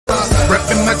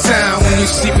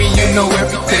see me, you know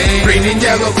everything. Green and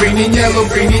yellow, green and yellow,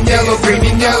 green and yellow, green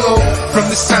and yellow. From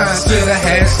the signs to the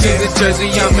hats to the jersey,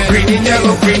 I'm in green and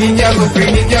yellow, green and yellow,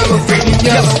 green and yellow, green and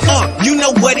yellow. You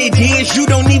know what it is, you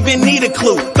don't even need a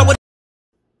clue.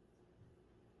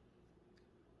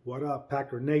 What up,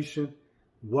 Packer Nation?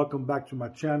 Welcome back to my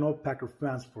channel, Packer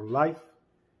Fans for Life.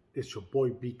 It's your boy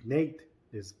Big Nate.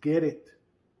 Let's get it.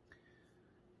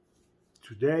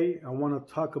 Today, I want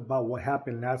to talk about what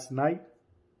happened last night.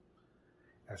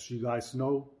 As you guys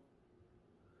know,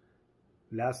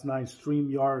 last night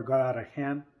StreamYard got out of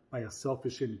hand by a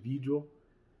selfish individual,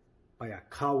 by a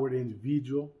coward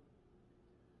individual,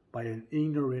 by an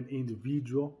ignorant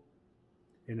individual,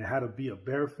 and it had to be a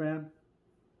Bear fan.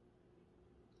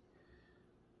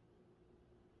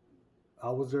 I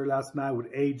was there last night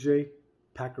with AJ,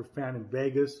 Packer fan in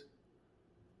Vegas,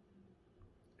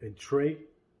 and Trey,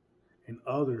 and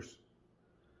others.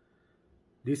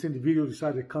 This individual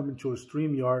decided to come into a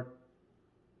StreamYard,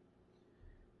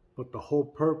 but the whole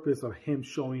purpose of him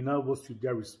showing up was to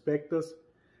disrespect us,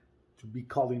 to be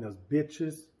calling us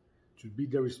bitches, to be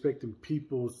disrespecting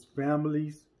people's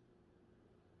families,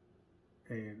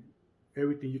 and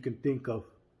everything you can think of.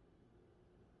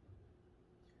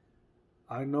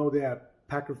 I know that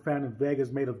Packer fan in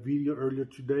Vegas made a video earlier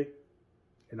today,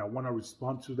 and I want to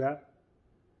respond to that.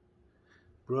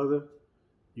 Brother,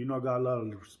 you know I got a lot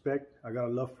of respect. I got a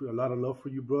lot of love for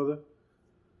you, brother.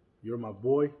 You're my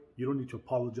boy. You don't need to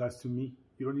apologize to me.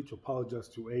 You don't need to apologize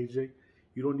to AJ.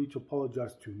 You don't need to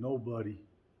apologize to nobody.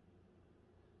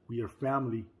 We are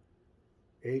family.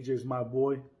 AJ is my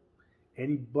boy.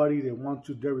 Anybody that wants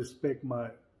to disrespect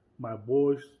my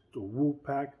boys, the Wu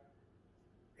Pack,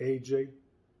 AJ,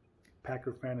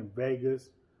 Packer fan in Vegas,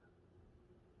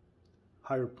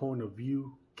 Higher Point of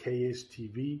View,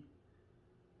 KSTV,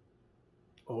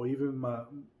 or even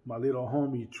my little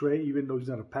homie Trey, even though he's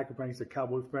not a Packer fan, he's a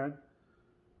Cowboy fan.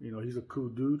 You know, he's a cool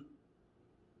dude.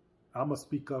 I'm going to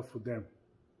speak up for them.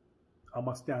 I'm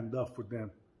going to stand up for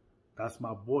them. That's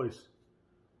my boys.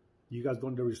 You guys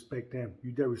don't disrespect them.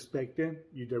 You disrespect them,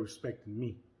 you disrespecting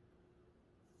me.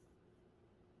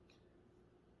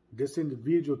 This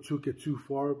individual took it too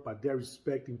far by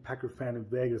disrespecting Packer fan in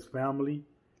Vegas family,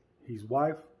 his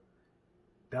wife.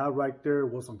 That right there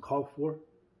was uncalled for.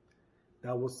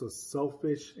 That was a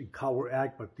selfish and coward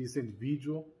act by this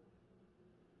individual.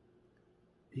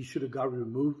 He should have got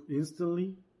removed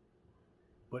instantly,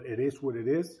 but it is what it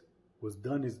is. What's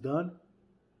done is done.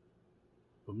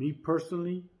 For me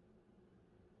personally,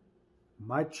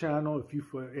 my channel,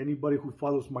 for anybody who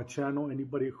follows my channel,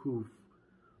 anybody who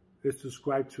is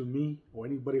subscribed to me, or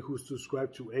anybody who's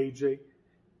subscribed to AJ,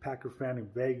 Packer fan in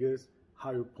Vegas,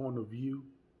 Higher Point of View,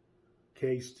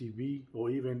 KSTV, or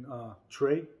even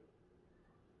Trey,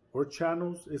 our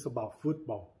channels is about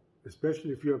football.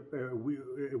 Especially if you're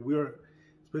we're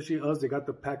especially us that got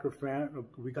the Packer fan,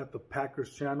 we got the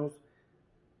Packers channels.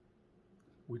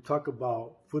 We talk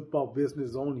about football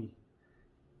business only.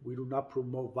 We do not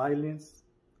promote violence.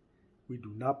 We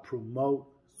do not promote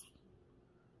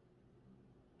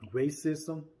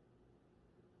racism.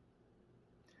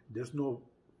 There's no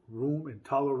room and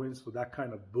tolerance for that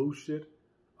kind of bullshit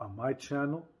on my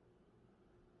channel.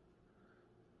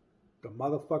 The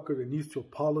motherfucker that needs to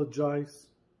apologize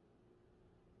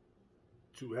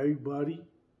to everybody,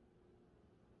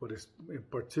 but in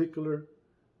particular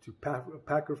to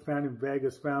Packer fan in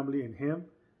Vegas family and him,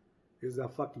 is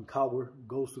that fucking coward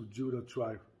Ghost of Judah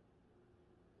tribe.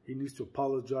 He needs to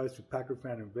apologize to Packer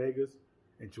fan in Vegas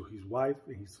and to his wife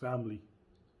and his family.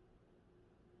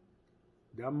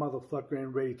 That motherfucker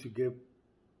ain't ready to get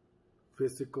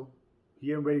physical.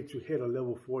 He ain't ready to hit a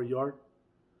level 4 yard.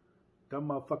 That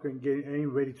motherfucker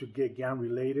ain't ready to get gang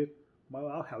related.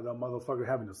 I'll have that motherfucker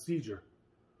having a seizure.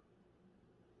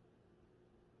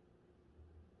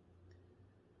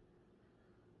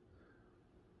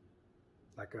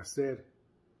 Like I said,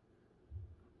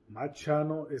 my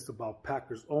channel is about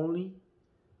Packers only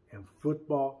and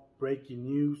football, breaking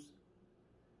news,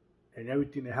 and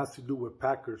everything that has to do with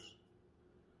Packers.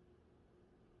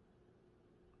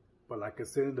 But like I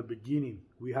said in the beginning,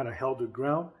 we had to hold the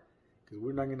ground because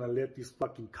we're not going to let this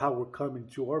fucking coward come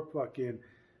into our fucking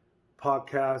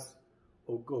podcast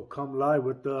or go come live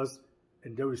with us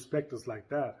and they respect us like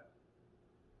that.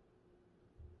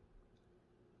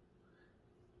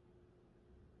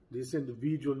 This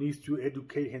individual needs to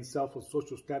educate himself on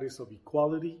social status of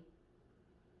equality,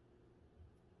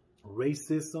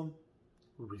 racism,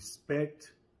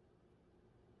 respect,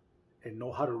 and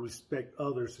know how to respect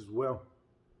others as well.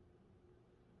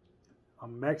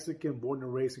 I'm Mexican, born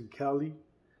and raised in Cali.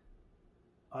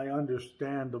 I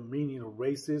understand the meaning of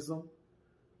racism,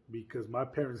 because my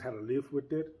parents had to live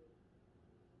with it.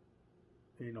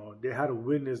 You know, they had to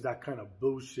witness that kind of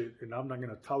bullshit, and I'm not going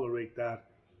to tolerate that.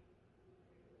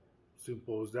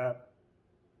 Simple as that.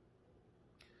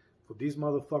 For these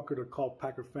motherfuckers to call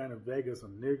Packer fan in Vegas a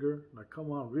nigger, like,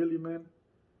 come on, really, man?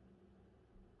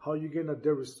 How you going to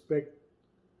disrespect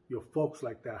your folks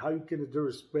like that? How you going to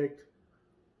disrespect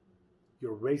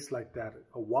your race like that?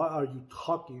 Why are you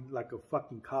talking like a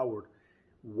fucking coward?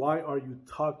 Why are you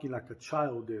talking like a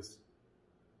child is?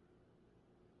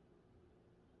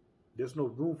 There's no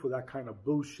room for that kind of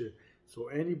bullshit. So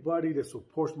anybody that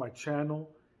supports my channel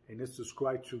and is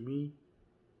subscribed to me,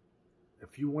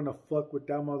 if you want to fuck with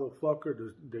that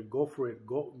motherfucker, then go for it.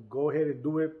 Go ahead and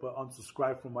do it, but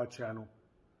unsubscribe from my channel.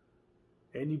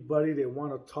 Anybody that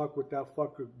want to talk with that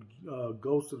fucker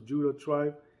Ghost of Judah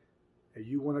tribe, and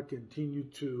you want to continue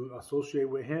to associate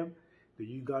with him, then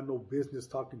you got no business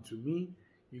talking to me.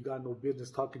 You got no business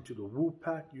talking to the Wu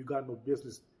Pack. You got no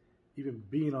business even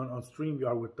being on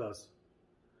StreamYard with us.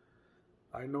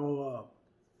 I know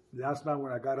last night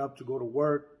when I got up to go to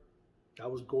work, I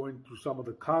was going through some of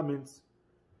the comments,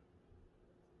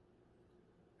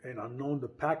 and Unknown the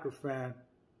Packer fan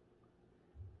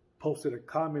posted a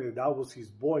comment that was his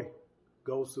boy,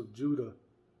 Ghost of Judah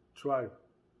tribe.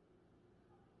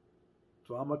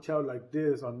 So I'm going to tell you like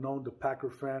this, Unknown the Packer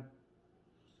fan.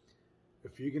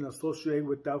 If you're going to associate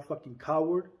with that fucking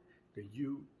coward, then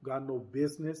you got no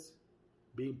business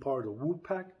being part of the Wu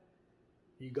Pack.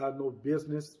 You got no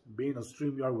business being on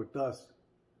StreamYard with us.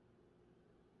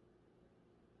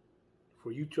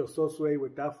 For you to associate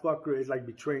with that fucker is like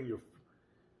betraying your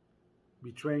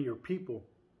people,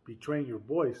 betraying your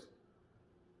boys.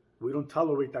 We don't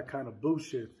tolerate that kind of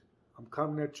bullshit. I'm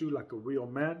coming at you like a real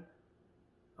man.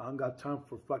 I don't got time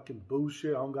for fucking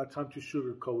bullshit. I don't got time to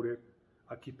sugarcoat it.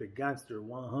 I keep it gangster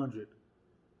 100.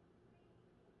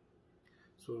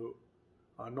 So,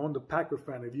 Unknown the Packer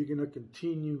fan, if you're going to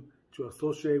continue to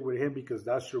associate with him because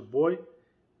that's your boy,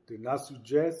 then I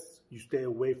suggest you stay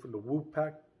away from the Wu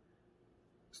Pack.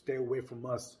 Stay away from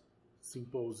us.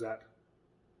 Simple as that.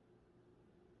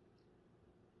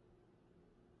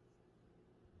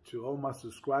 To all my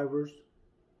subscribers,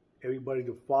 everybody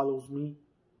that follows me,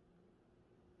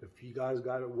 if you guys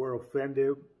were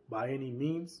offended by any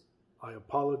means, I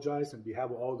apologize on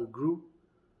behalf of all the group.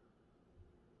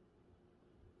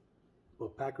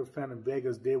 What Packer fan in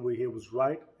Vegas did what he was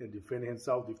right and defending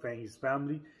himself, defending his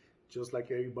family, just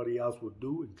like everybody else would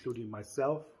do, including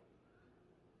myself.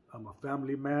 I'm a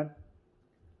family man.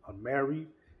 I'm married,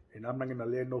 and I'm not gonna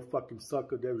let no fucking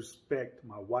sucker disrespect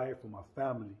my wife or my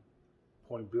family.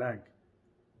 Point blank.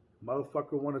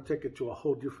 Motherfucker want to take it to a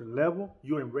whole different level.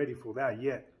 You ain't ready for that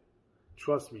yet.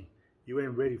 Trust me, you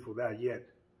ain't ready for that yet.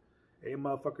 A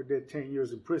motherfucker did 10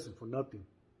 years in prison for nothing.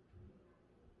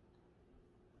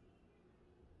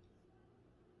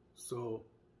 So,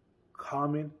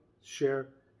 comment, share,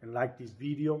 and like this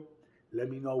video. Let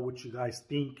me know what you guys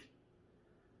think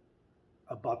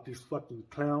about this fucking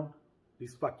clown,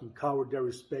 this fucking coward. They're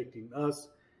respecting us,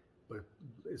 but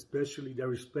especially they're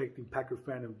respecting Packer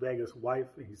fan in Vegas' wife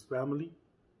and his family.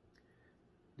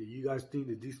 Do you guys think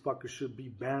that these fuckers should be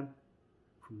banned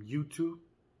from YouTube?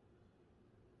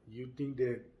 You think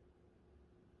that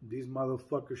these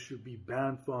motherfuckers should be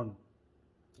banned from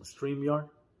StreamYard?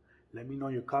 Let me know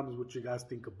in your comments what you guys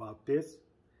think about this.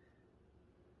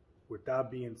 With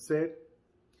that being said,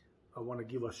 I want to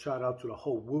give a shout out to the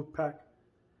whole Wu Pack,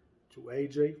 to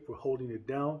AJ for holding it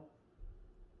down,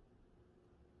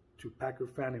 to Packer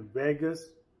fan in Vegas.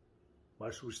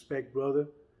 Much respect, brother,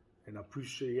 and I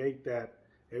appreciate that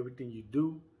everything you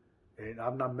do. And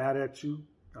I'm not mad at you.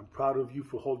 I'm proud of you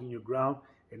for holding your ground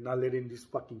and not letting this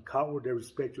fucking coward that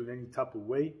respect you in any type of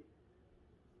way.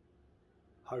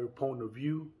 Higher point of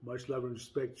view, much love and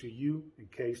respect to you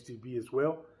and KHTV as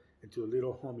well, and to a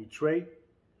little homie Trey.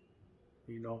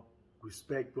 You know,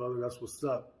 respect, brother, that's what's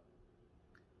up.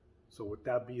 So with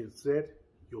that being said,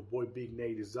 your boy Big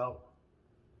Nate is out.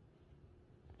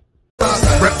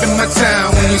 Reppin' my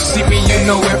town, when you see me, you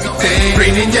know everything.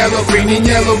 Green and yellow, green and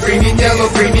yellow, green and yellow,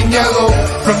 green and yellow.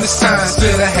 From the signs to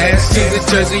the hats to the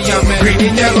jersey I'm in. Green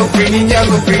and yellow, green and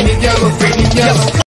yellow, green and yellow, green and yellow.